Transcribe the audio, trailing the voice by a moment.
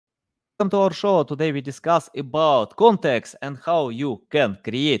to our show. Today we discuss about context and how you can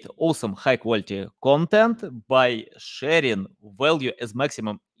create awesome high quality content by sharing value as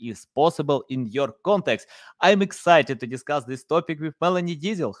maximum is possible in your context. I'm excited to discuss this topic with Melanie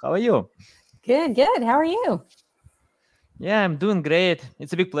Deziel. How are you? Good, good. How are you? Yeah, I'm doing great.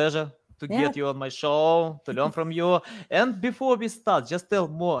 It's a big pleasure to Yeah. get you on my show, to learn from you. And before we start, just tell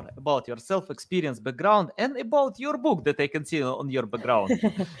more about your self-experience background and about your book that I can see on your background.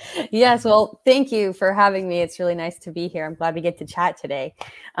 Yes, well, thank you for having me. It's really nice to be here. I'm glad we get to chat today.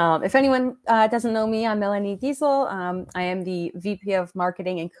 If anyone doesn't know me, I'm Melanie Deziel. I am the VP of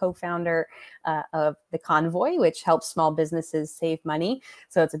Marketing and co-founder of The Convoy, which helps small businesses save money.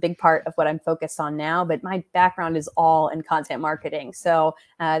 So it's a big part of what I'm focused on now, but my background is all in content marketing. So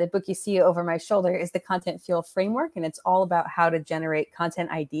the book you see over my shoulder is the Content Fuel Framework, and it's all about how to generate content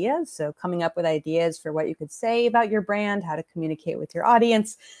ideas. So coming up with ideas for what you could say about your brand, how to communicate with your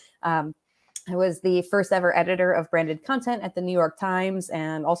audience. I was the first ever editor of branded content at the New York Times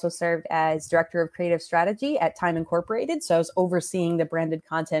and also served as director of creative strategy at Time Incorporated. So I was overseeing the branded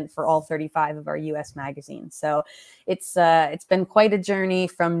content for all 35 of our US magazines. So it's been quite a journey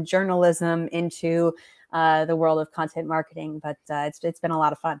from journalism into the world of content marketing, but it's been a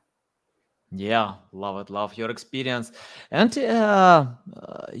lot of fun. Yeah, love it. Love your experience. And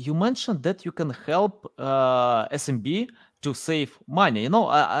you mentioned that you can help SMB to save money.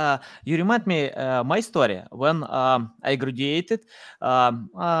 You remind me my story. When I graduated,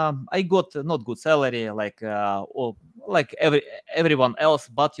 I got not good salary like everyone else.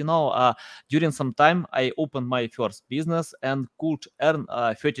 But during some time, I opened my first business and could earn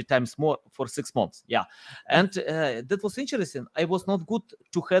 30 times more for 6 months. Yeah, and that was interesting. I was not good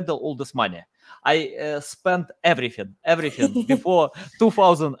to handle all this money. I spent everything before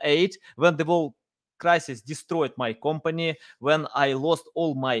 2008 when the whole crisis destroyed my company, when I lost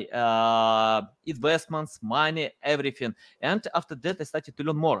all my investments, money, everything. And after that, I started to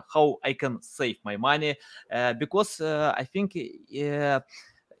learn more how I can save my money because I think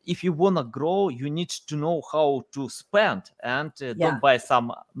if you want to grow, you need to know how to spend and Yeah. don't buy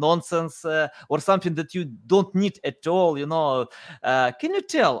some nonsense or something that you don't need at all. Can you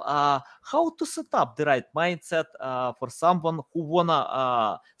tell how to set up the right mindset for someone who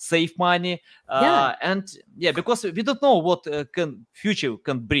wanna save money? Yeah. And yeah, because we don't know what can future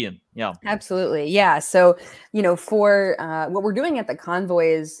can bring. Yeah. Absolutely. Yeah. So, for what we're doing at the Convoy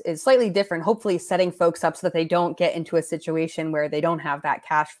is slightly different, hopefully setting folks up so that they don't get into a situation where they don't have that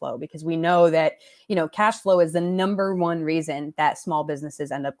cash flow, because we know that, cash flow is the number one reason that small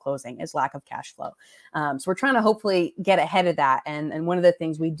businesses end up closing is lack of cash flow. So we're trying to hopefully get ahead of that. And one of the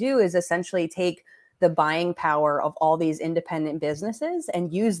things we do is essentially take the buying power of all these independent businesses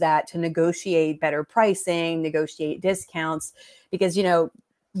and use that to negotiate better pricing, negotiate discounts, because,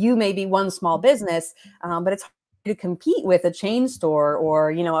 you may be one small business, but it's hard to compete with a chain store or,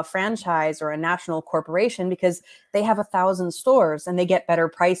 a franchise or a national corporation because they have 1,000 stores and they get better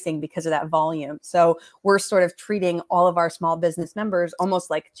pricing because of that volume. So we're sort of treating all of our small business members almost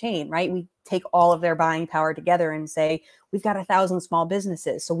like a chain, right? We take all of their buying power together and say, we've got 1,000 small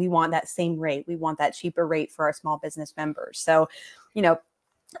businesses. So we want that same rate. We want that cheaper rate for our small business members. So,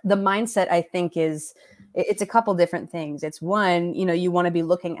 the mindset, I think, it's a couple different things. It's one, you want to be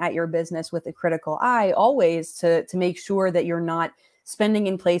looking at your business with a critical eye always to make sure that you're not spending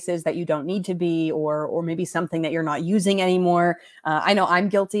in places that you don't need to be, or maybe something that you're not using anymore. I know I'm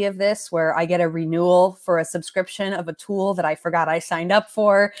guilty of this, where I get a renewal for a subscription of a tool that I forgot I signed up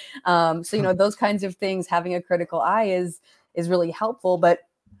for. So, those kinds of things, having a critical eye is really helpful. But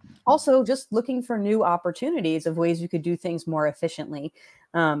also just looking for new opportunities of ways you could do things more efficiently.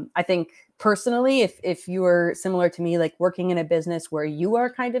 I think personally, if you are similar to me, like working in a business where you are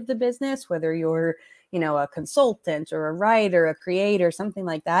kind of the business, whether you're, a consultant or a writer, a creator, something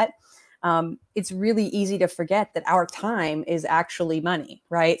like that, it's really easy to forget that our time is actually money,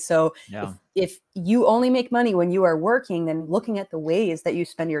 right? So Yeah. if you only make money when you are working, then looking at the ways that you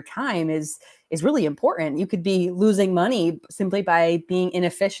spend your time is really important. You could be losing money simply by being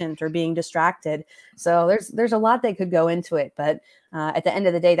inefficient or being distracted. So there's a lot that could go into it, but at the end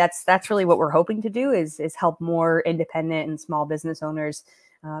of the day, that's really what we're hoping to do is help more independent and small business owners,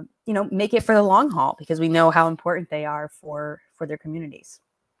 make it for the long haul, because we know how important they are for their communities.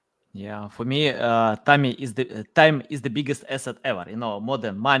 Yeah, for me, time is the biggest asset ever. More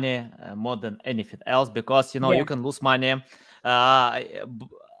than money, more than anything else. Because Yeah. you can lose money.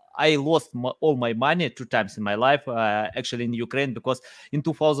 I lost all my money 2 times in my life. Actually, in Ukraine, because in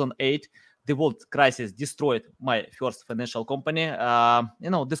 2008 the world crisis destroyed my first financial company.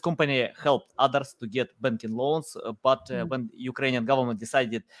 This company helped others to get banking loans, but when Ukrainian government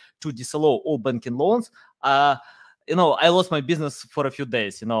decided to disallow all banking loans, I lost my business for a few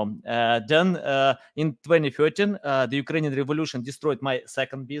days. Then in 2013, the Ukrainian revolution destroyed my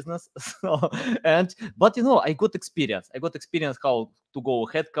second business. But I got experience. I got experience how to go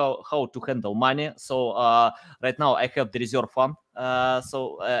ahead, how to handle money. So right now I have the reserve fund.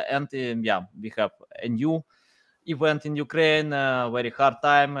 We have a new event in Ukraine, very hard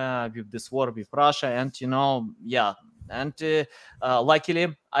time with this war with Russia, and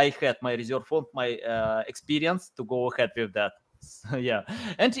luckily I had my reserve fund, my experience to go ahead with that. So, yeah.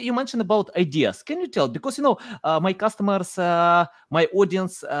 And you mentioned about ideas. Can you tell? Because my customers, my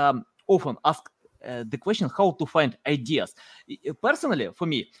audience often ask the question how to find ideas. Personally, for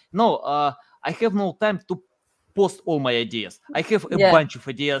me, I have no time to post all my ideas. I have a bunch of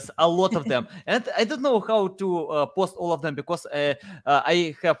ideas, a lot of them, and I don't know how to post all of them because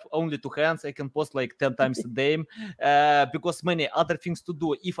I have only two hands. I can post like 10 times a day because many other things to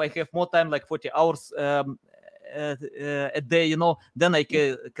do. If I have more time, like 40 hours a day, then I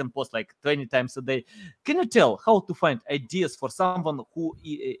can post like 20 times a day. Can you tell how to find ideas for someone who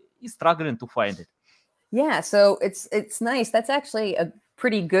is struggling to find it? Yeah, so it's nice. That's actually a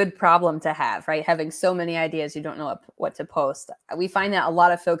pretty good problem to have, right? Having so many ideas, you don't know what to post. We find that a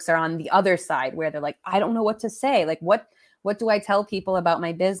lot of folks are on the other side where they're like, I don't know what to say. Like, what do I tell people about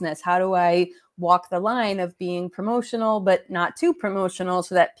my business? How do I walk the line of being promotional, but not too promotional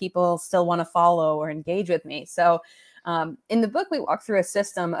so that people still want to follow or engage with me? So in the book, we walk through a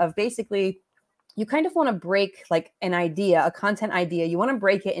system of basically, you kind of want to break like an idea, a content idea. You want to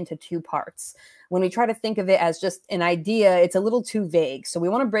break it into two parts. When we try to think of it as just an idea, it's a little too vague. So we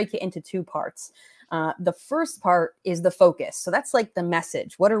want to break it into two parts. The first part is the focus. So that's like the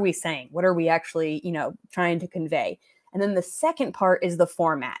message. What are we saying? What are we actually, trying to convey? And then the second part is the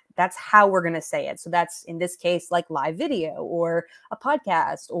format. That's how we're going to say it. So that's, in this case, like live video or a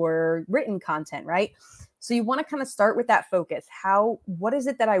podcast or written content, right? So you want to kind of start with that focus. What is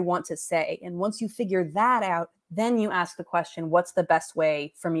it that I want to say? And once you figure that out, then you ask the question, what's the best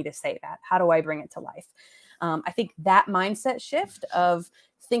way for me to say that? How do I bring it to life? I think that mindset shift of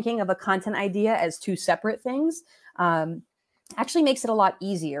thinking of a content idea as two separate things actually makes it a lot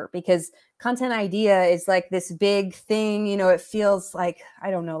easier, because content idea is like this big thing, it feels like,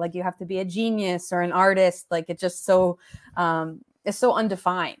 I don't know, like you have to be a genius or an artist. Like it's just so, it's so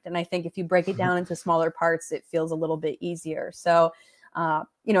undefined. And I think if you break it down into smaller parts, it feels a little bit easier. So, and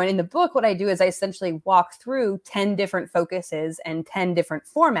in the book, what I do is I essentially walk through 10 different focuses and 10 different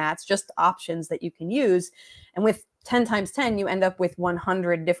formats, just options that you can use. And with 10 times 10, you end up with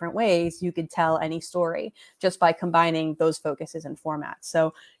 100 different ways you could tell any story just by combining those focuses and formats.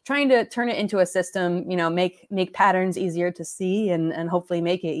 So trying to turn it into a system, make patterns easier to see and hopefully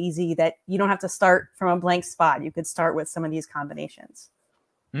make it easy that you don't have to start from a blank spot. You could start with some of these combinations.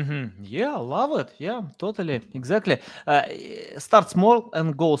 Yeah, love it. Yeah, totally. Exactly. Start small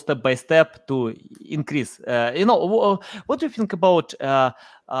and go step by step to increase. What do you think about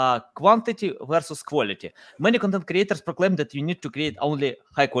quantity versus quality? Many content creators proclaim that you need to create only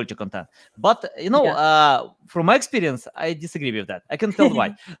high quality content. But, from my experience, I disagree with that. I can tell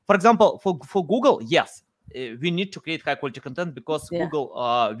why. For example, for Google, yes, we need to create high quality content because Google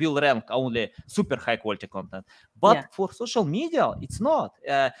will rank only super high quality content. But for social media, it's not.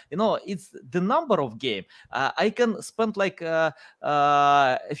 It's the number of game. I can spend like a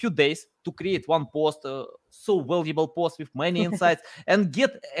few days to create one post, so valuable post with many insights, and get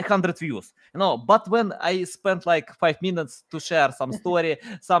 100 views. But when I spend like 5 minutes to share some story,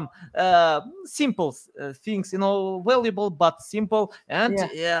 some simple things, valuable but simple, and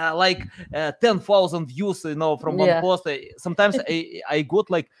like 10,000 views, from one post. Sometimes I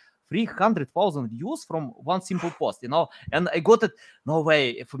got like 300,000 views from one simple post, and I got it. No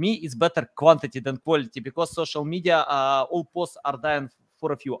way. For me, it's better quantity than quality, because social media, all posts are done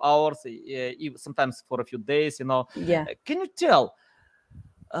for a few hours, sometimes for a few days, Can you tell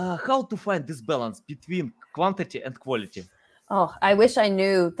how to find this balance between quantity and quality? Oh, I wish I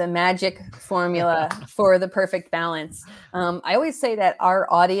knew the magic formula for the perfect balance. I always say that our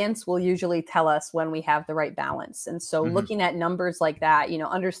audience will usually tell us when we have the right balance. And so looking at numbers like that,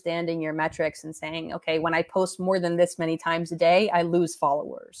 understanding your metrics and saying, okay, when I post more than this many times a day, I lose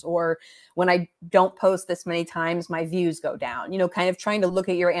followers. Or when I don't post this many times, my views go down. Kind of trying to look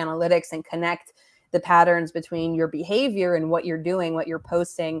at your analytics and connect the patterns between your behavior and what you're doing, what you're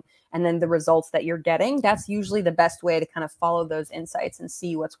posting, and then the results that you're getting. That's usually the best way to kind of follow those insights and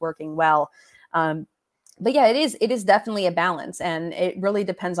see what's working well. But yeah, it is definitely a balance, and it really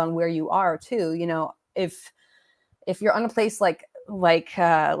depends on where you are too. You know, if you're on a place like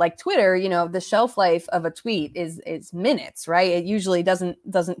Twitter, you know, the shelf life of a tweet is minutes, right? It usually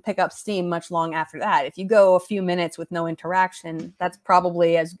doesn't pick up steam much long after that. If you go a few minutes with no interaction, that's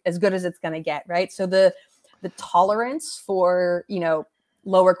probably as good as it's going to get, right? So the tolerance for, you know,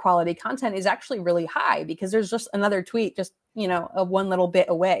 lower quality content is actually really high, because there's just another tweet just, you know, a one little bit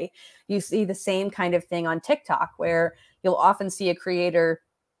away. You see the same kind of thing on TikTok, where you'll often see a creator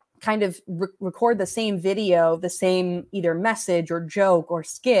kind of record the same video, the same either message or joke or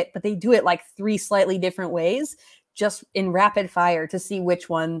skit, but they do it like 3 slightly different ways, just in rapid fire, to see which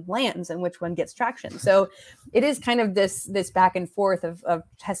one lands and which one gets traction. So it is kind of this back and forth of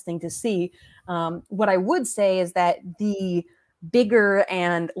testing to see. What I would say is that the bigger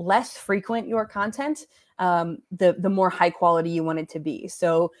and less frequent your content, the more high quality you want it to be.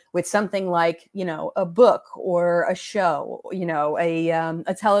 So with something like, you know, a book or a show, you know, a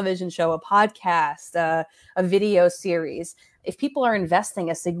television show, a podcast, a video series, if people are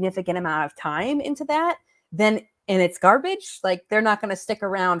investing a significant amount of time into that, then, and it's garbage, like they're not going to stick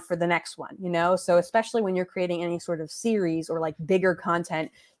around for the next one, you know? So especially when you're creating any sort of series or like bigger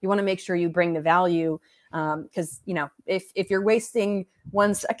content, you want to make sure you bring the value. Because, you know, if you're wasting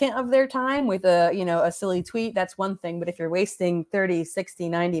 1 second of their time with a, you know, a silly tweet, that's one thing. But if you're wasting 30, 60,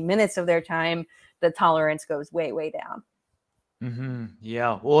 90 minutes of their time, the tolerance goes way, way down.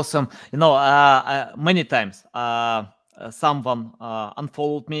 Yeah, awesome. You know, many times someone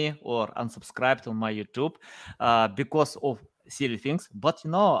unfollowed me or unsubscribed on my YouTube because of silly things. But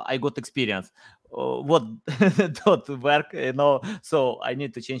you know, I got experience. What don't work, you know. So I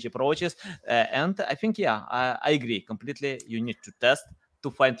need to change approaches, and I think yeah, I agree completely. You need to test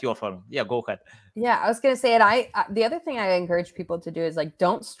to find your form. Yeah, go ahead. Yeah, I was going to say it. The other thing I encourage people to do is like,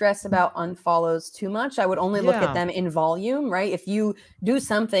 don't stress about unfollows too much. I would only look at Yeah. them in volume, right? If you do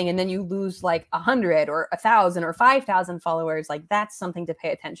something and then you lose like 100 or 1,000 or 5,000 followers, like that's something to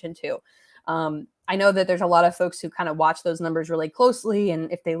pay attention to. I know that there's a lot of folks who kind of watch those numbers really closely,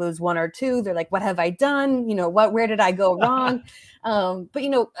 and if they lose 1 or 2, they're like, "What have I done? You know, where did I go wrong?" But you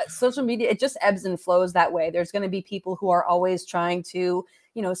know, social media, it just ebbs and flows that way. There's going to be people who are always trying to,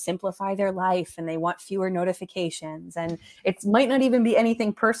 you know, simplify their life, and they want fewer notifications, and it might not even be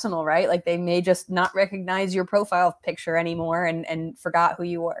anything personal, right? Like they may just not recognize your profile picture anymore and forgot who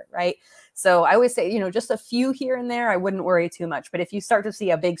you were, right? So I always say, you know, just a few here and there, I wouldn't worry too much. But if you start to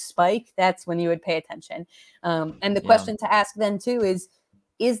see a big spike, that's when you would pay attention. And the Yeah. question to ask then too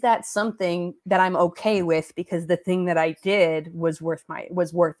is that something that I'm okay with, because the thing that I did was worth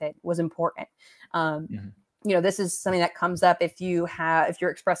it, was important. Mhm. You know, this is something that comes up if you're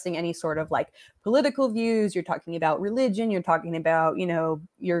expressing any sort of like political views, you're talking about religion, you're talking about, you know,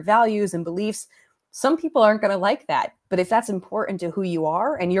 your values and beliefs. Some people aren't going to like that, but if that's important to who you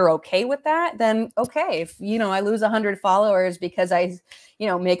are and you're okay with that, then okay. If, you know, I lose 100 followers because I, you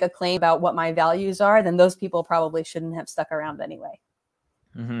know, make a claim about what my values are, then those people probably shouldn't have stuck around anyway.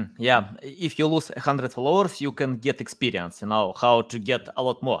 Yeah, if you lose 100 followers, you can get experience, you know, how to get a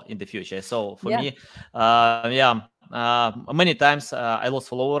lot more in the future. So for Yeah. me, yeah, many times I lost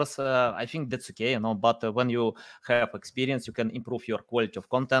followers. I think that's okay, you know, but when you have experience, you can improve your quality of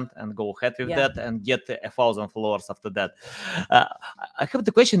content and go ahead with Yeah. that and get 1,000 followers after that. Uh, I have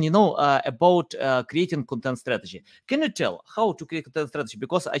the question, you know, about creating content strategy. Can you tell how to create content strategy?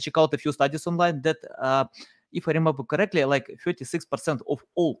 Because I check out a few studies online that if I remember correctly, like 36% of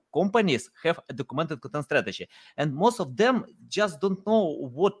all companies have a documented content strategy. And most of them just don't know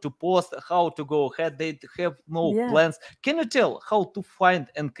what to post, how to go ahead. They have no Yeah. plans. Can you tell how to find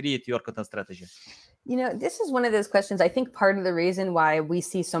and create your content strategy? You know, this is one of those questions. I think part of the reason why we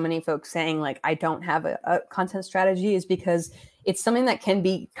see so many folks saying, like, I don't have a content strategy is because it's something that can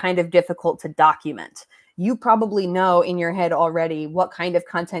be kind of difficult to document. You probably know in your head already what kind of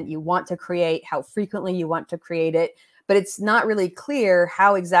content you want to create, how frequently you want to create it, but it's not really clear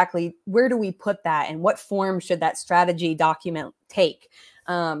how exactly, where do we put that and what form should that strategy document take?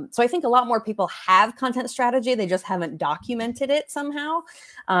 So I think a lot more people have content strategy. They just haven't documented it somehow.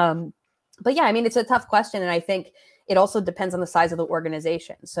 But yeah, I mean, it's a tough question. And I think it also depends on the size of the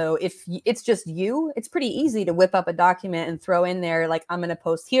organization. So if it's just you, it's pretty easy to whip up a document and throw in there, like, I'm going to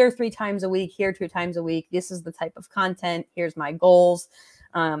post here 3 times a week, here 2 times a week. This is the type of content. Here's my goals.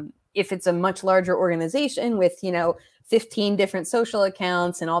 If it's a much larger organization with, you know, 15 different social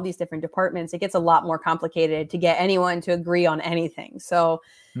accounts and all these different departments, it gets a lot more complicated to get anyone to agree on anything. So,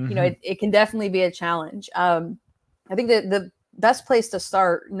 you know, it can definitely be a challenge. I think that best place to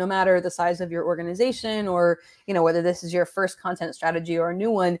start, no matter the size of your organization, or whether this is your first content strategy or a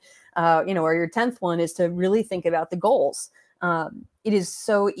new one, or your 10th one, is to really think about the goals. It is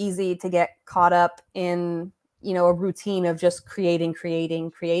so easy to get caught up in a routine of just creating,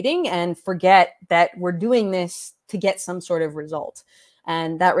 and forget that we're doing this to get some sort of result.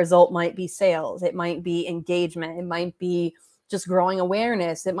 And that result might be sales, it might be engagement, it might be just growing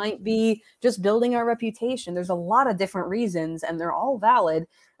awareness, it might be just building our reputation. There's a lot of different reasons, and they're all valid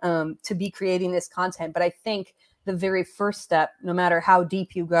to be creating this content. But I think the very first step, no matter how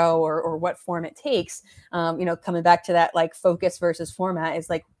deep you go or what form it takes, coming back to that like focus versus format, is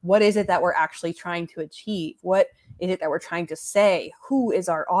like, what is it that we're actually trying to achieve? What is it that we're trying to say? Who is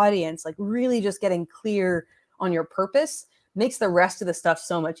our audience? Like, really just getting clear on your purpose makes the rest of the stuff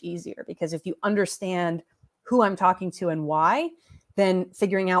so much easier, because if you understand who I'm talking to and why, then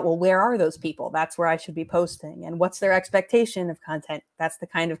figuring out, well, where are those people? That's where I should be posting. And what's their expectation of content? That's the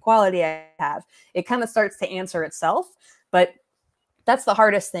kind of quality I have. It kind of starts to answer itself. But that's the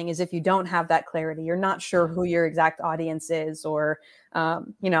hardest thing, is if you don't have that clarity, you're not sure who your exact audience is, or,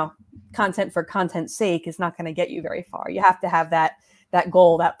 content for content's sake is not going to get you very far. You have to have that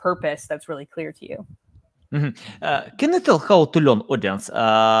goal, that purpose that's really clear to you. Can you tell how to learn audience?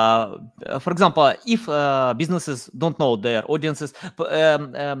 For example, if businesses don't know their audiences,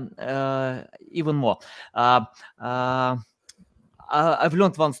 even more. I've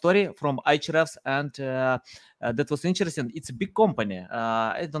learned one story from Ahrefs, and that was interesting. It's a big company.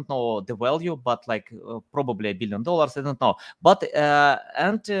 I don't know the value, but like probably $1 billion. I don't know. But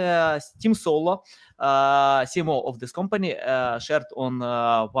and Tim Solo, CMO of this company, shared on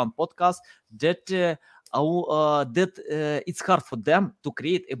one podcast that it's hard for them to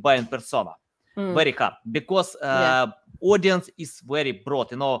create a buying persona. Very hard, because audience is very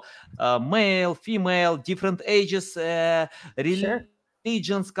broad, male, female, different ages,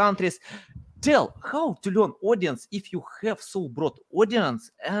 religions, countries. Tell how to learn audience if you have so broad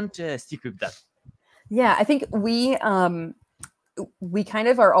audience, and stick with that. Yeah, I think we kind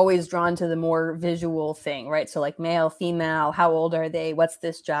of are always drawn to the more visual thing, right? So like male, female, how old are they? What's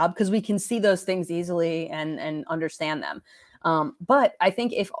this job? Because we can see those things easily and understand them. But I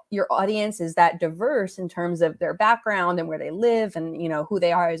think if your audience is that diverse in terms of their background and where they live and, who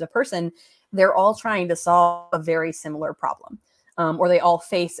they are as a person, they're all trying to solve a very similar problem, or they all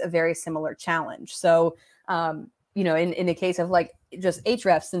face a very similar challenge. So, in the case of like just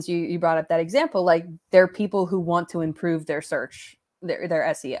Ahrefs, since you brought up that example, like they're people who want to improve their search, their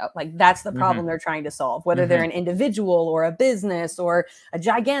SEO. Like that's the problem they're trying to solve, whether they're an individual or a business or a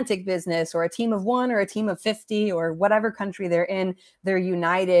gigantic business or a team of 1 or a team of 50 or whatever country they're in. They're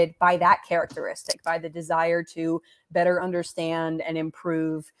united by that characteristic, by the desire to better understand and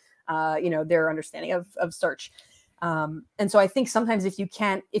improve, their understanding of search. And so I think sometimes if you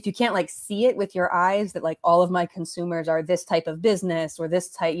can't like see it with your eyes, that like all of my consumers are this type of business or this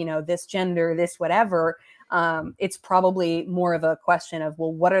type, this gender, this whatever, it's probably more of a question of,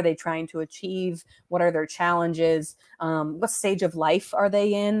 well, what are they trying to achieve? What are their challenges? What stage of life are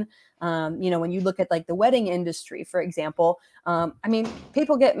they in? When you look at like the wedding industry, for example,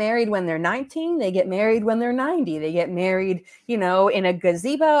 people get married when they're 19, they get married when they're 90, they get married, in a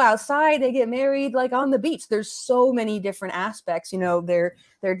gazebo outside, they get married like on the beach. There's so many different aspects,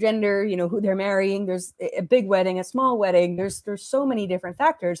 their gender, who they're marrying. There's a big wedding, a small wedding. There's so many different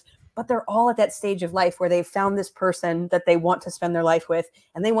factors, but they're all at that stage of life where they've found this person that they want to spend their life with,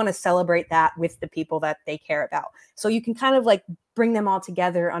 and they want to celebrate that with the people that they care about. So you can kind of like bring them all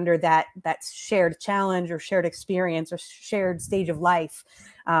together under that shared challenge or shared experience or shared stage of life,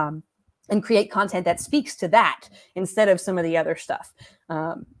 and create content that speaks to that instead of some of the other stuff.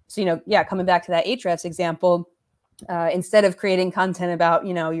 Coming back to that Ahrefs example, instead of creating content about,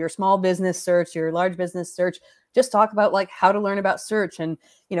 your small business search, your large business search, just talk about like how to learn about search. And,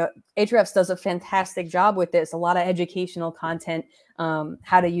 Ahrefs does a fantastic job with this, a lot of educational content,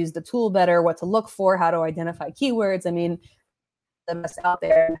 how to use the tool better, what to look for, how to identify keywords. I mean, the best out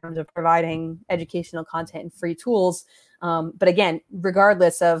there in terms of providing educational content and free tools. But again,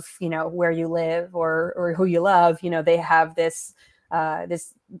 regardless of, where you live or who you love, they have this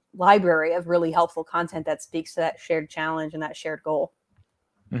library of really helpful content that speaks to that shared challenge and that shared goal.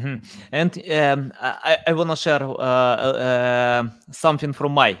 And I want to share something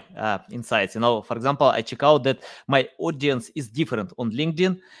from my insights. For example, I check out that my audience is different on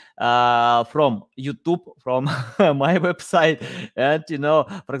LinkedIn from YouTube, from my website. And,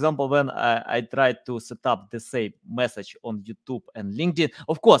 for example, when I try to set up the same message on YouTube and LinkedIn,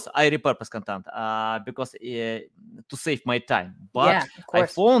 of course, I repurpose content because to save my time. But Yeah, of I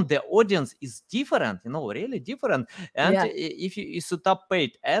course. found the audience is different, really different. And Yeah. if you set up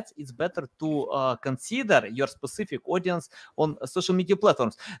paid ads, it's better to consider your specific audience on social media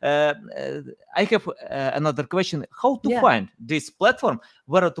platforms. I have another question: how to Yeah. find this platform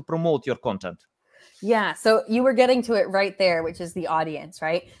where to promote your content? Yeah. So you were getting to it right there, which is the audience,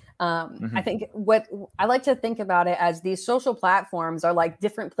 right? I think what I like to think about it as these social platforms are like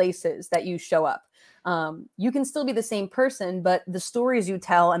different places that you show up. You can still be the same person, but the stories you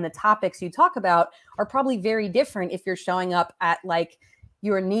tell and the topics you talk about are probably very different if you're showing up at like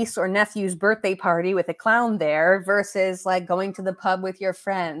your niece or nephew's birthday party with a clown there versus like going to the pub with your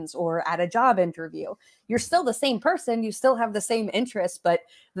friends or at a job interview. You're still the same person, you still have the same interests, but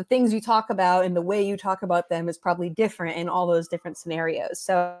the things you talk about and the way you talk about them is probably different in all those different scenarios.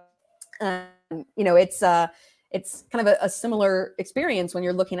 So it's kind of a similar experience when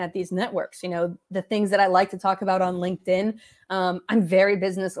you're looking at these networks. The things that I like to talk about on LinkedIn, I'm very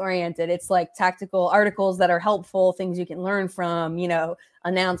business oriented. It's like tactical articles that are helpful, things you can learn from,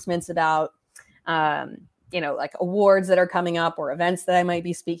 announcements about like awards that are coming up or events that I might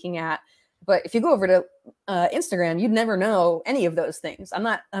be speaking at. But if you go over to Instagram, you'd never know any of those things. I'm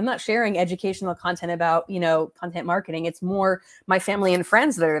not sharing educational content about, content marketing. It's more my family and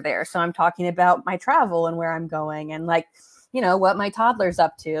friends that are there. So I'm talking about my travel and where I'm going and like, what my toddler's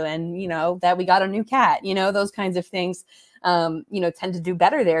up to and, that we got a new cat, those kinds of things, tend to do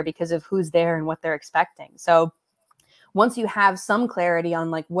better there because of who's there and what they're expecting. So once you have some clarity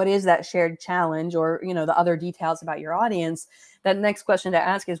on like what is that shared challenge or the other details about your audience, that next question to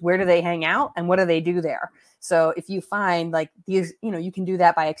ask is where do they hang out and what do they do there? So if you find like these, you can do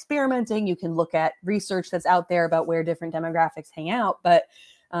that by experimenting. You can look at research that's out there about where different demographics hang out. But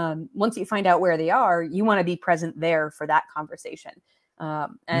once you find out where they are, you want to be present there for that conversation.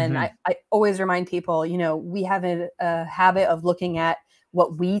 And I always remind people, we have a habit of looking at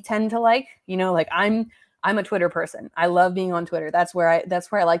what we tend to like, like I'm a Twitter person. I love being on Twitter. That's where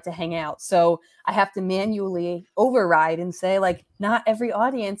I like to hang out. So I have to manually override and say like, not every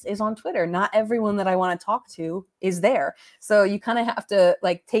audience is on Twitter. Not everyone that I want to talk to is there. So you kind of have to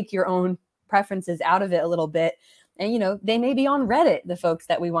like take your own preferences out of it a little bit. And, they may be on Reddit, the folks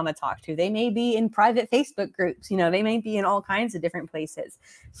that we want to talk to. They may be in private Facebook groups. They may be in all kinds of different places.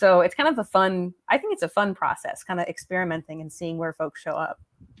 So it's kind of I think it's a fun process, kind of experimenting and seeing where folks show up.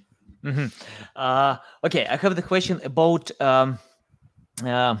 Okay, I have the question about for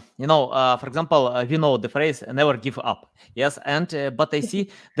example, we know the phrase "never give up." Yes, and but I see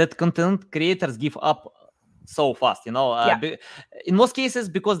that content creators give up so fast. Yeah. In most cases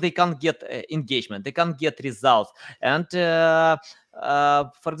because they can't get engagement, they can't get results. And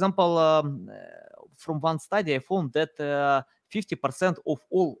for example, from one study, I found that 50% of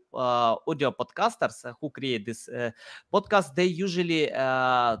all audio podcasters who create this podcast, they usually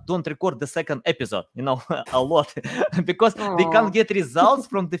don't record the second episode, a lot because they can't Aww. get results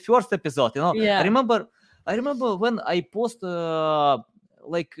from the first episode. I Yeah. remember when I post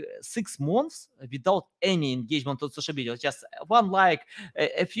like 6 months without any engagement on social media, just one like,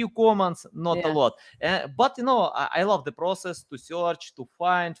 a few comments, not a Yeah. lot. But I love the process to search, to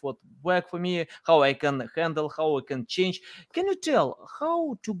find what work for me, how I can handle, how I can change. Can you tell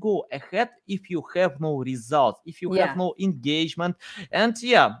how to go ahead if you have no results, if you have Yeah. no engagement? And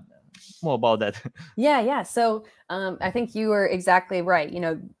yeah, more about that. Yeah. So I think you were exactly right.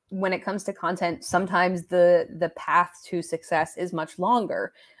 When it comes to content, sometimes the path to success is much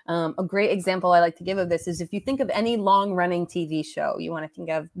longer. A great example I like to give of this is if you think of any long running TV show, you want to think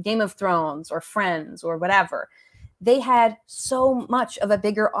of Game of Thrones or Friends or whatever. They had so much of a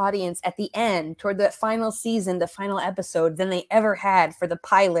bigger audience at the end toward the final season, the final episode, than they ever had for the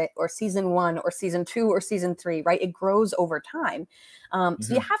pilot or season 1 or season 2 or season 3, right? It grows over time.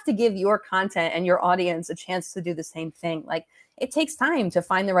 So you have to give your content and your audience a chance to do the same thing. Like it takes time to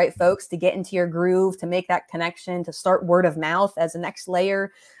find the right folks, to get into your groove, to make that connection, to start word of mouth as a next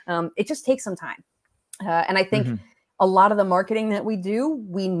layer. It just takes some time. And I think a lot of the marketing that we do,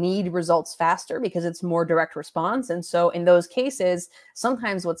 we need results faster because it's more direct response. And so in those cases,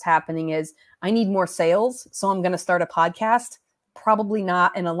 sometimes what's happening is I need more sales. So I'm going to start a podcast, probably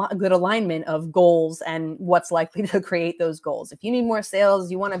not in a good alignment of goals and what's likely to create those goals. If you need more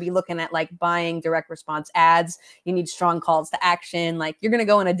sales, you want to be looking at like buying direct response ads. You need strong calls to action. Like you're going to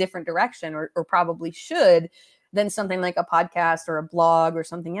go in a different direction or probably should than something like a podcast or a blog or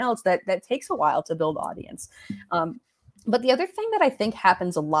something else that takes a while to build audience. But the other thing that I think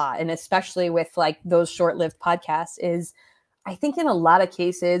happens a lot, and especially with like those short-lived podcasts, is I think in a lot of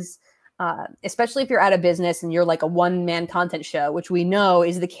cases, especially if you're at a business and you're like a one-man content show, which we know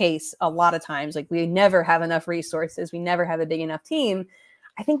is the case a lot of times, like we never have enough resources, we never have a big enough team.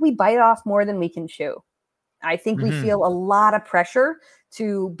 I think we bite off more than we can chew. I think we feel a lot of pressure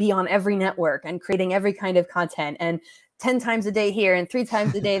to be on every network and creating every kind of content, and 10 times a day here and 3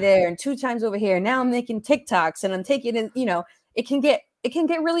 times a day there and 2 times over here. Now I'm making TikToks and I'm taking it, it can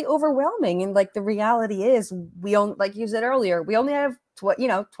get really overwhelming. And like the reality is we only, like you said earlier, we only have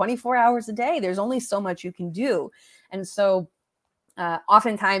 24 hours a day. There's only so much you can do. And so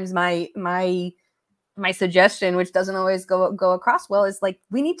oftentimes my suggestion, which doesn't always go across well, is like,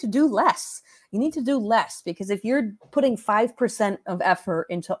 we need to do less. You need to do less, because if you're putting 5% of effort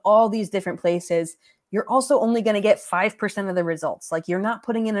into all these different places, you're also only going to get 5% of the results. Like, you're not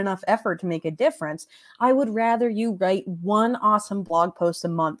putting in enough effort to make a difference. I would rather you write one awesome blog post a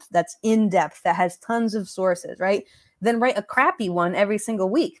month that's in depth, that has tons of sources, right? Than write a crappy one every single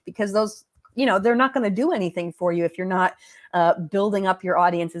week, because those, they're not going to do anything for you if you're not building up your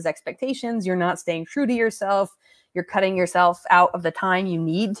audience's expectations. You're not staying true to yourself. You're cutting yourself out of the time you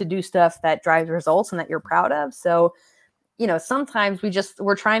need to do stuff that drives results and that you're proud of. So, sometimes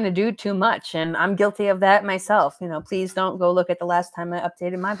we're trying to do too much, and I'm guilty of that myself. Please don't go look at the last time I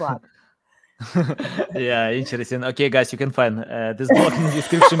updated my blog. Yeah, interesting. Okay, guys, you can find this blog in the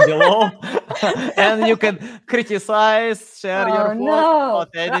description below, and you can criticize, share your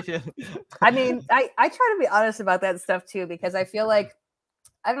thoughts about anything. I mean, I try to be honest about that stuff too, because I feel like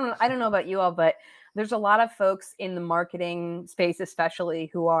I don't know about you all, but there's a lot of folks in the marketing space,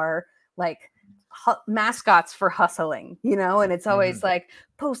 especially, who are like mascots for hustling, and it's always like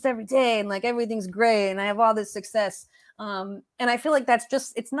post every day and like everything's great and I have all this success. And I feel like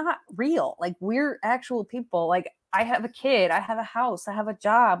it's not real. Like, we're actual people. Like, I have a kid, I have a house, I have a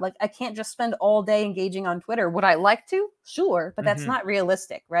job. Like, I can't just spend all day engaging on Twitter. Would I like to? Sure, but that's not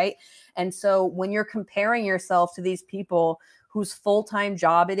realistic, right? And so when you're comparing yourself to these people whose full-time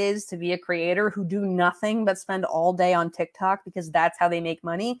job it is to be a creator, who do nothing but spend all day on TikTok because that's how they make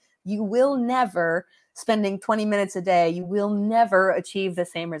money, you will never, spending 20 minutes a day, you will never achieve the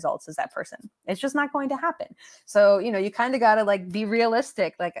same results as that person. It's just not going to happen. So, you kind of got to like be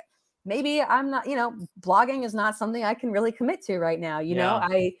realistic. Like, maybe I'm not, blogging is not something I can really commit to right now.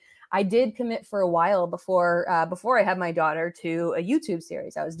 I did commit for a while before I had my daughter to a YouTube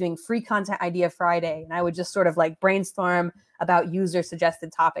series. I was doing Free Content Idea Friday, and I would just sort of like brainstorm about user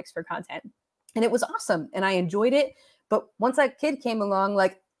suggested topics for content. And it was awesome, and I enjoyed it. But once that kid came along,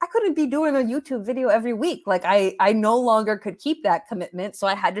 like, I couldn't be doing a YouTube video every week. Like, I no longer could keep that commitment. So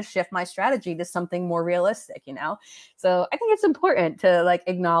I had to shift my strategy to something more realistic, So I think it's important to like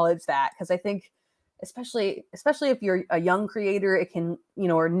acknowledge that, because I think especially if you're a young creator, it can,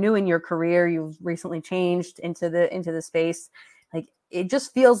 or new in your career, you've recently changed into the space. Like, it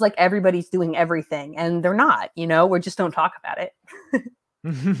just feels like everybody's doing everything, and they're not, we just don't talk about it.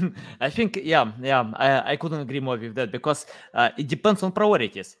 I think, I couldn't agree more with that, because it depends on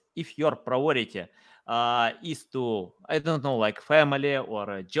priorities. If your priority is to, I don't know, like family or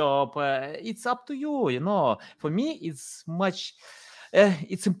a job, it's up to you. For me, it's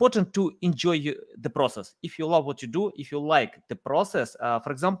important to enjoy the process. If you love what you do, if you like the process,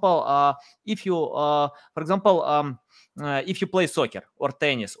 for example, if you play soccer or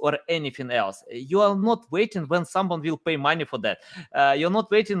tennis or anything else, you are not waiting when someone will pay money for that. You're not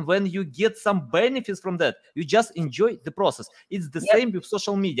waiting when you get some benefits from that. You just enjoy the process. It's the same with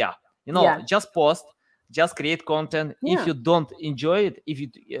social media. Just post, just create content. If you don't enjoy it,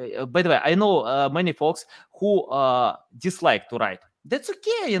 by the way, I know many folks who dislike to write. That's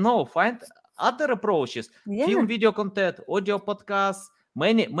okay, find other approaches. Film, video content, audio podcasts,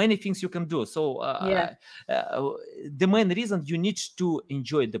 many things you can do. So the main reason, you need to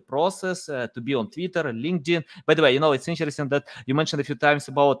enjoy the process, to be on Twitter, LinkedIn. By the way, it's interesting that you mentioned a few times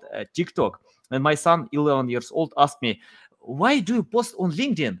about TikTok. And my son, 11 years old, asked me, why do you post on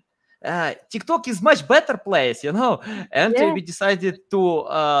LinkedIn? TikTok is much better place, and we decided to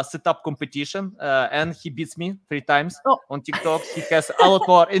set up competition, and he beats me 3 times on TikTok. He has a lot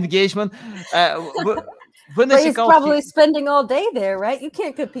more engagement. But he's probably spending all day there, right? You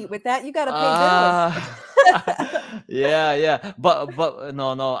can't compete with that. You got to pay bills. Yeah. But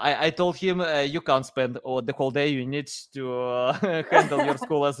no. I told him, you can't spend the whole day. You need to handle your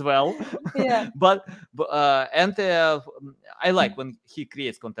school as well. Yeah. But I like when he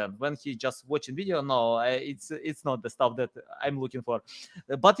creates content. When he just watching video, no, it's not the stuff that I'm looking for.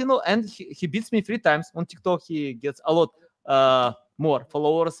 But and he beats me 3 times on TikTok. He gets a lot more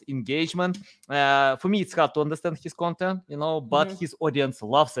followers, engagement. For me, it's hard to understand his content, but his audience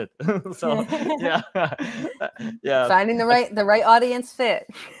loves it. So yeah, yeah. Finding the right audience fit.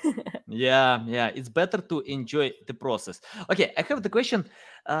 Yeah, it's better to enjoy the process. Okay, I have the question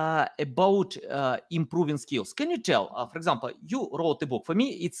about improving skills. Can you tell, for example, you wrote a book. For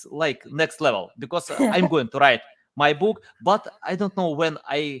me, it's like next level because I'm going to write my book, but I don't know when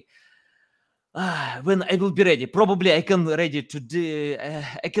I will be ready. Probably I can ready today.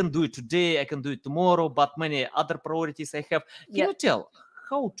 I can do it today. I can do it tomorrow. But many other priorities I have. Can you Yep. tell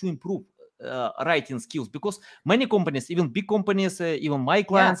how to improve writing skills? Because many companies, even big companies, even my Yeah.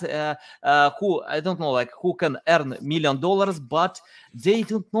 clients, who I don't know, like who can earn $1 million, but they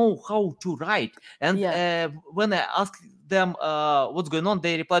don't know how to write. And Yeah. when I ask them what's going on,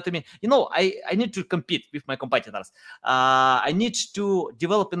 they reply to me, I need to compete with my competitors. I need to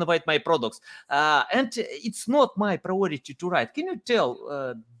develop, innovate my products. And it's not my priority to write. Can you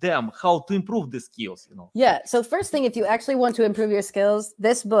tell them how to improve the skills? Yeah. So first thing, if you actually want to improve your skills,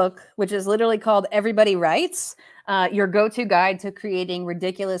 this book, which is literally called Everybody Writes, your go-to guide to creating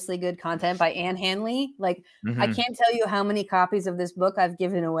ridiculously good content by Ann Hanley. Like, I can't tell you how many copies of this book I've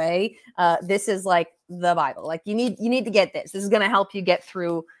given away. This is like the Bible. Like you need to get this. This is going to help you get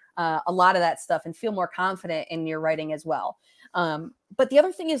through a lot of that stuff and feel more confident in your writing as well. But the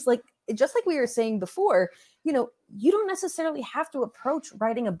other thing is, like, just like we were saying before, you don't necessarily have to approach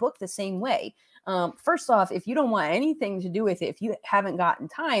writing a book the same way. First off, if you don't want anything to do with it, if you haven't gotten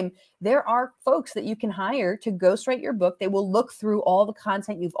time, there are folks that you can hire to ghostwrite your book. They will look through all the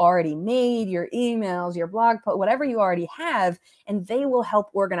content you've already made, your emails, your blog post, whatever you already have, and they will help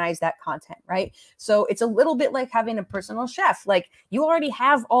organize that content, right? So it's a little bit like having a personal chef. Like, you already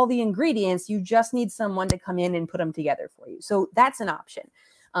have all the ingredients, you just need someone to come in and put them together for you. So that's an option.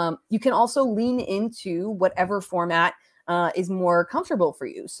 You can also lean into whatever format is more comfortable for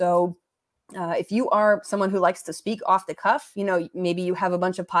you. So if you are someone who likes to speak off the cuff, maybe you have a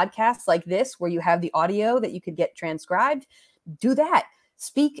bunch of podcasts like this where you have the audio that you could get transcribed, do that.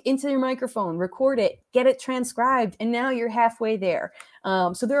 Speak into your microphone, record it, get it transcribed, and now you're halfway there.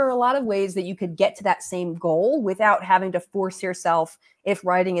 So there are a lot of ways that you could get to that same goal without having to force yourself if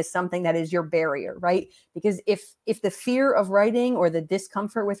writing is something that is your barrier, right? Because if the fear of writing or the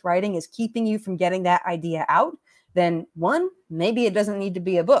discomfort with writing is keeping you from getting that idea out, then one, maybe it doesn't need to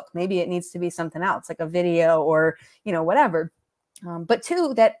be a book. Maybe it needs to be something else, like a video or, whatever. But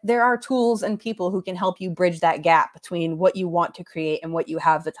two, that there are tools and people who can help you bridge that gap between what you want to create and what you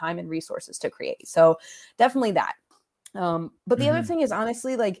have the time and resources to create. So definitely that. But the other thing is,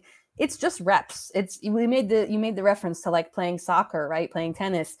 honestly, like, it's just reps. You made the reference to like playing soccer, right? Playing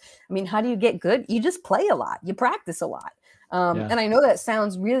tennis. I mean, how do you get good? You just play a lot. You practice a lot. And I know that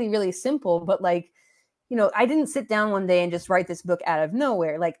sounds really, really simple, but like, I didn't sit down one day and just write this book out of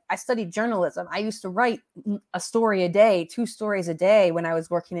nowhere. Like, I studied journalism. I used to write a story a day, 2 stories a day when I was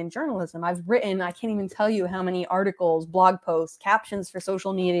working in journalism. I've written, I can't even tell you how many articles, blog posts, captions for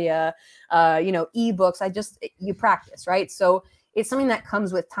social media, ebooks. You practice, right? So it's something that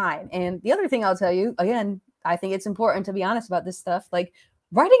comes with time. And the other thing I'll tell you, again, I think it's important to be honest about this stuff. Like,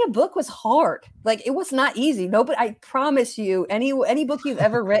 writing a book was hard. Like, it was not easy. Nobody, I promise you, any book you've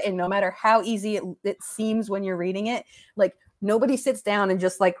ever written, no matter how easy it seems when you're reading it, like, nobody sits down and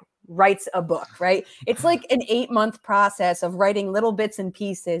just like writes a book, right? It's like an 8-month process of writing little bits and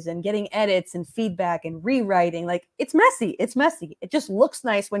pieces and getting edits and feedback and rewriting. Like, it's messy. It's messy. It just looks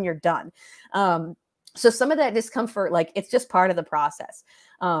nice when you're done. So some of that discomfort, like, it's just part of the process.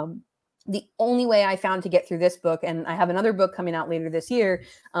 The only way I found to get through this book, and I have another book coming out later this year,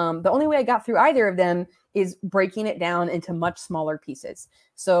 the only way I got through either of them is breaking it down into much smaller pieces.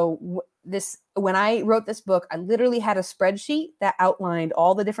 So when I wrote this book, I literally had a spreadsheet that outlined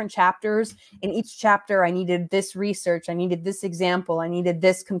all the different chapters. In each chapter, I needed this research, I needed this example, I needed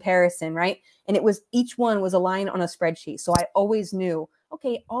this comparison, right? And each one was a line on a spreadsheet. So I always knew,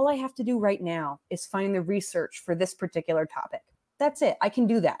 okay, all I have to do right now is find the research for this particular topic. That's it. I can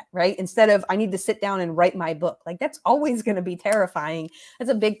do that, right? Instead of I need to sit down and write my book. Like, that's always going to be terrifying. That's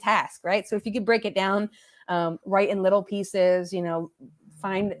a big task, right? So if you could break it down, write in little pieces,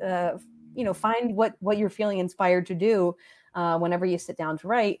 find what you're feeling inspired to do whenever you sit down to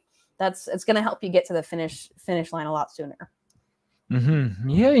write. It's going to help you get to the finish line a lot sooner.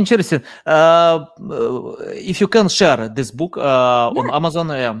 Yeah, interesting. If you can share this book on Amazon,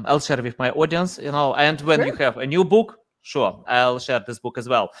 I'll share with my audience. And when you have a new book, sure, I'll share this book as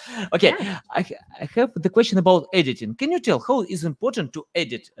well. Okay, Yeah. I have the question about editing. Can you tell how is important to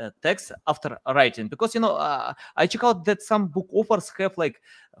edit text after writing? Because I check out that some book offers have like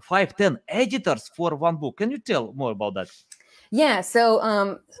 5-10 editors for one book. Can you tell more about that? Yeah.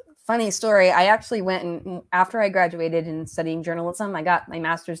 So, funny story. I actually went and after I graduated and studying journalism, I got my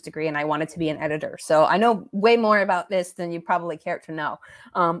master's degree and I wanted to be an editor. So I know way more about this than you probably care to know.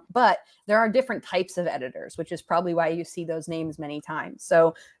 But there are different types of editors, which is probably why you see those names many times.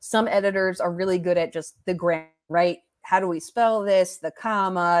 So some editors are really good at just the grammar, right? How do we spell this? The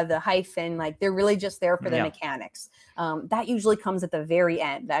comma, the hyphen, like they're really just there for the Yeah. mechanics. That usually comes at the very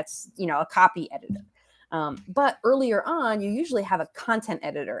end. That's, a copy editor. But earlier on, you usually have a content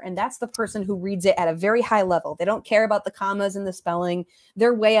editor, and that's the person who reads it at a very high level. They don't care about the commas and the spelling.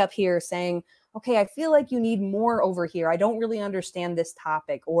 They're way up here saying, okay, I feel like you need more over here. I don't really understand this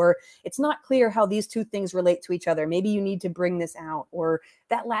topic, or it's not clear how these two things relate to each other. Maybe you need to bring this out, or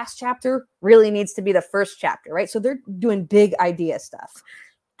that last chapter really needs to be the first chapter, right? So they're doing big idea stuff.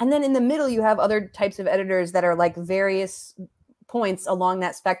 And then in the middle, you have other types of editors that are like various points along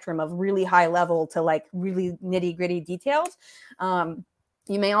that spectrum of really high level to like really nitty gritty details.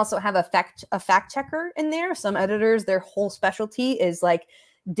 You may also have a fact checker in there. Some editors, their whole specialty is like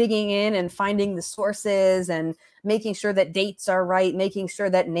digging in and finding the sources and making sure that dates are right, making sure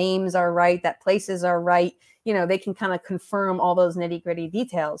that names are right, that places are right. They can kind of confirm all those nitty gritty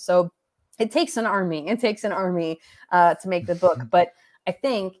details. So it takes an army. It takes an army to make the book. But I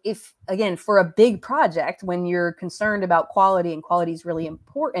think if, again, for a big project, when you're concerned about quality and quality is really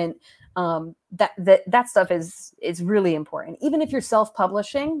important, that stuff is really important. Even if you're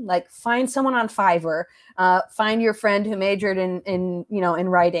self-publishing, like find someone on Fiverr, find your friend who majored in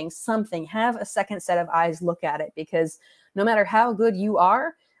writing, something, have a second set of eyes look at it, because no matter how good you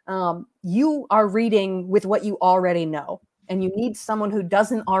are reading with what you already know. And you need someone who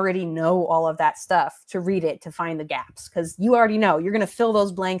doesn't already know all of that stuff to read it, to find the gaps, because you already know you're going to fill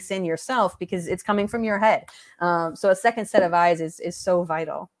those blanks in yourself because it's coming from your head. So a second set of eyes is so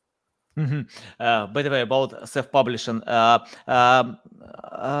vital. By the way, about self-publishing, I've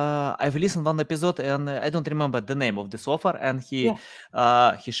listened one episode and I don't remember the name of this author, and he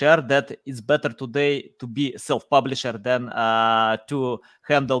shared that it's better today to be self-publisher than to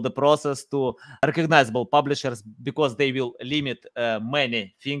handle the process to recognizable publishers, because they will limit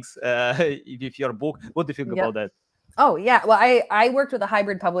many things with your book. What do you think about that? Oh, yeah. Well, I worked with a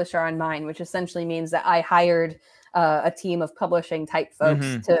hybrid publisher on mine, which essentially means that I hired a team of publishing type folks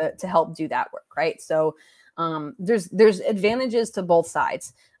to help do that work, right? So there's advantages to both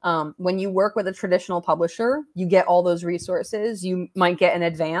sides. When you work with a traditional publisher, you get all those resources. You might get an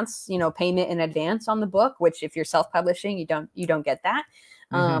advance, payment in advance on the book, which if you're self-publishing, you don't get that.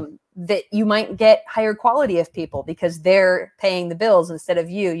 That you might get higher quality of people because they're paying the bills instead of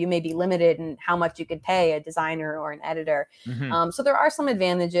you. You may be limited in how much you could pay a designer or an editor. So there are some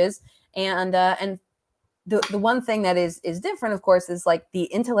advantages, and the one thing that is different, of course, is like the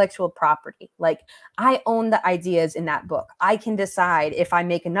intellectual property. Like I own the ideas in that book. I can decide if I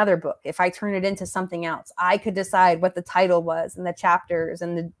make another book, if I turn it into something else. I could decide what the title was and the chapters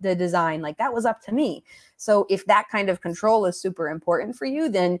and the design. Like that was up to me. So if that kind of control is super important for you,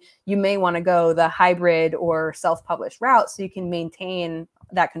 then you may want to go the hybrid or self-published route so you can maintain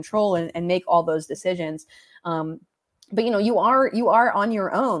that control and make all those decisions. But you are on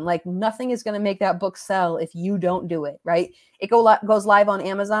your own. Like nothing is going to make that book sell if you don't do it, right? It goes live on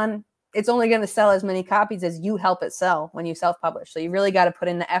Amazon. It's only going to sell as many copies as you help it sell when you self-publish. So you really got to put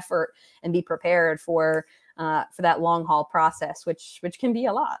in the effort and be prepared for that long haul process, which can be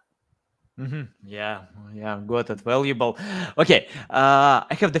a lot. Yeah, got it. Valuable. Okay, I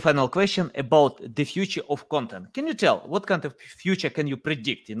have the final question about the future of content. Can you tell what kind of future can you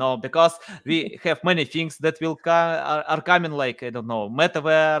predict? Because we have many things that will are coming, like I don't know,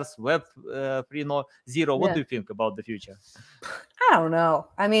 metaverse, Web 3.0. What do you think about the future? I don't know.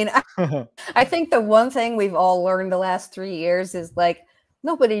 I mean, I think the one thing we've all learned the last 3 years is like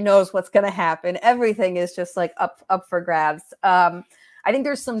nobody knows what's going to happen. Everything is just like up for grabs. I think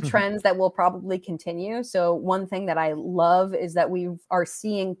there's some trends that will probably continue. So one thing that I love is that we are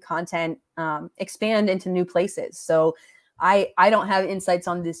seeing content expand into new places. So I don't have insights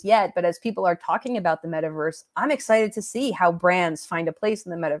on this yet, but as people are talking about the metaverse, I'm excited to see how brands find a place in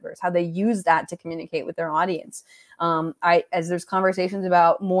the metaverse, how they use that to communicate with their audience. As there's conversations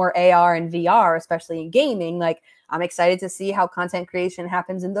about more AR and VR, especially in gaming, like I'm excited to see how content creation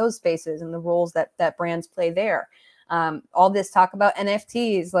happens in those spaces and the roles that brands play there. All this talk about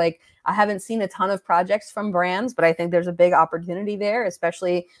NFTs, like I haven't seen a ton of projects from brands, but I think there's a big opportunity there,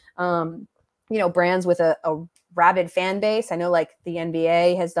 especially, brands with a rabid fan base. I know like the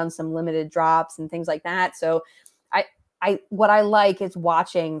NBA has done some limited drops and things like that. So what I like is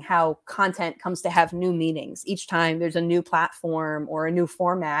watching how content comes to have new meanings each time there's a new platform or a new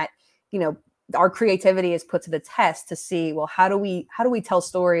format. our creativity is put to the test to see, well, how do we tell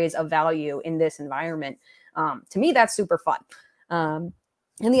stories of value in this environment? To me, that's super fun. And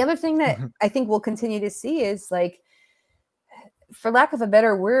the other thing that I think we'll continue to see is, like, for lack of a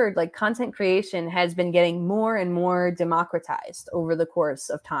better word, like, content creation has been getting more and more democratized over the course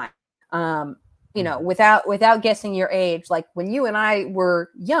of time. Without guessing your age, like, when you and I were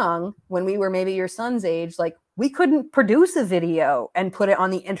young, when we were maybe your son's age, like, we couldn't produce a video and put it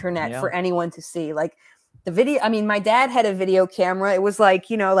on the internet for anyone to see. Like, the video, I mean, my dad had a video camera. It was like,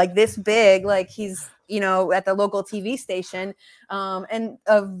 like this big, like he's, at the local TV station. And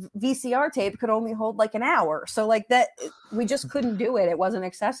a VCR tape could only hold like an hour. So like that, we just couldn't do it. It wasn't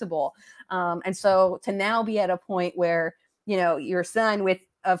accessible. And so to now be at a point where, your son with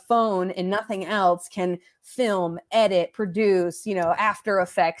a phone and nothing else can film, edit, produce, After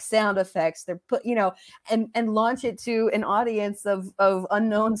Effects, sound effects, they're put, and launch it to an audience of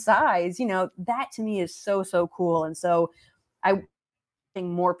unknown size, that to me is so, so cool. And so I think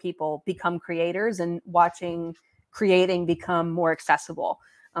more people become creators and watching creating become more accessible.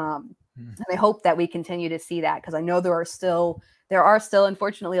 And I hope that we continue to see that, because I know there are still,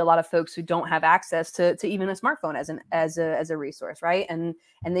 unfortunately, a lot of folks who don't have access to even a smartphone as a resource, right? And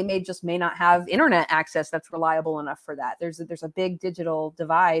they may not have internet access that's reliable enough for that. There's a big digital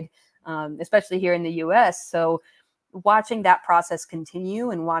divide, especially here in the U.S. So watching that process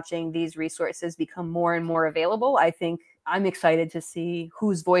continue and watching these resources become more and more available, I think I'm excited to see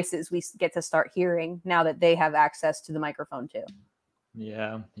whose voices we get to start hearing now that they have access to the microphone too.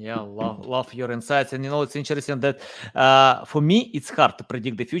 Yeah, love your insights. And it's interesting that for me it's hard to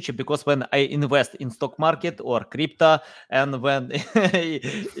predict the future, because when I invest in stock market or crypto, and when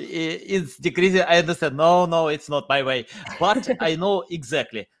it's decreasing, I understand, no, it's not my way. But I know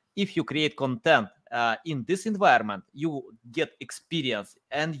exactly, if you create content in this environment, you get experience,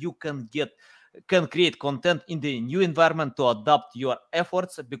 and you can create content in the new environment to adapt your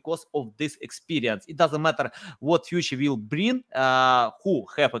efforts because of this experience. It doesn't matter what future will bring. Who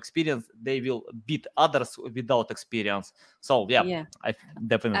have experience, they will beat others without experience. So Yeah, I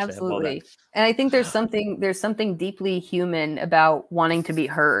definitely absolutely. about that. And I think there's something deeply human about wanting to be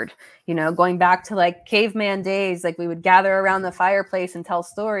heard. Going back to like caveman days, like we would gather around the fireplace and tell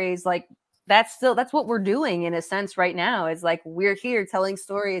stories. Like, that's what we're doing in a sense right now. Is like, we're here telling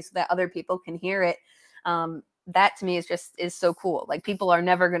stories so that other people can hear it. That to me is so cool. Like, people are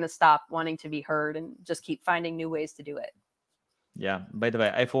never going to stop wanting to be heard and just keep finding new ways to do it. Yeah, by the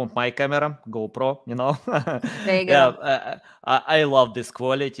way, I found my camera, GoPro, There you Yeah, go. I love this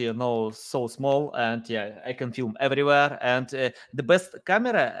quality, so small, and I can film everywhere. And the best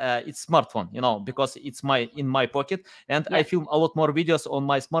camera, it's smartphone, because it's in my pocket, and I Yeah. film a lot more videos on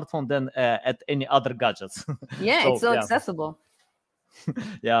my smartphone than at any other gadgets. Yeah, it's so accessible.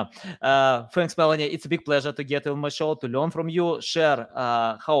 Yeah. Thanks, Melanie. It's a big pleasure to get on my show, to learn from you, share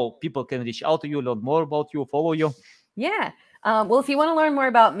how people can reach out to you, learn more about you, follow you. Yeah. Well, if you want to learn more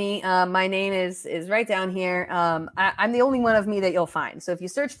about me, my name is right down here. I'm the only one of me that you'll find. So if you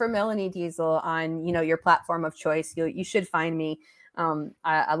search for Melanie Deziel on your platform of choice, you should find me.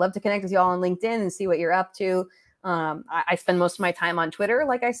 I love to connect with you all on LinkedIn and see what you're up to. I spend most of my time on Twitter,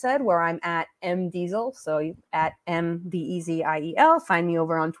 like I said, where I'm at mdeziel. So at MDEZIEL. Find me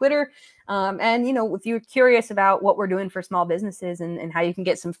over on Twitter. And if you're curious about what we're doing for small businesses and how you can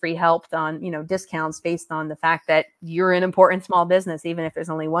get some free help on discounts based on the fact that you're an important small business, even if there's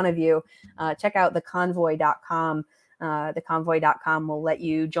only one of you, check out theconvoy.com. Theconvoy.com will let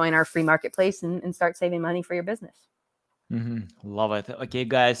you join our free marketplace and start saving money for your business. Love it. Okay,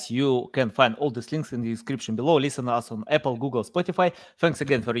 guys, you can find all these links in the description below. Listen to us on Apple, Google, Spotify. Thanks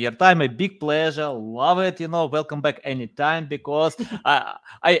again for your time. A big pleasure. Love it. Welcome back anytime, because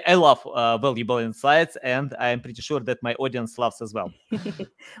I love valuable insights, and I'm pretty sure that my audience loves as well.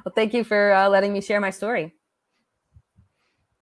 Well, thank you for letting me share my story.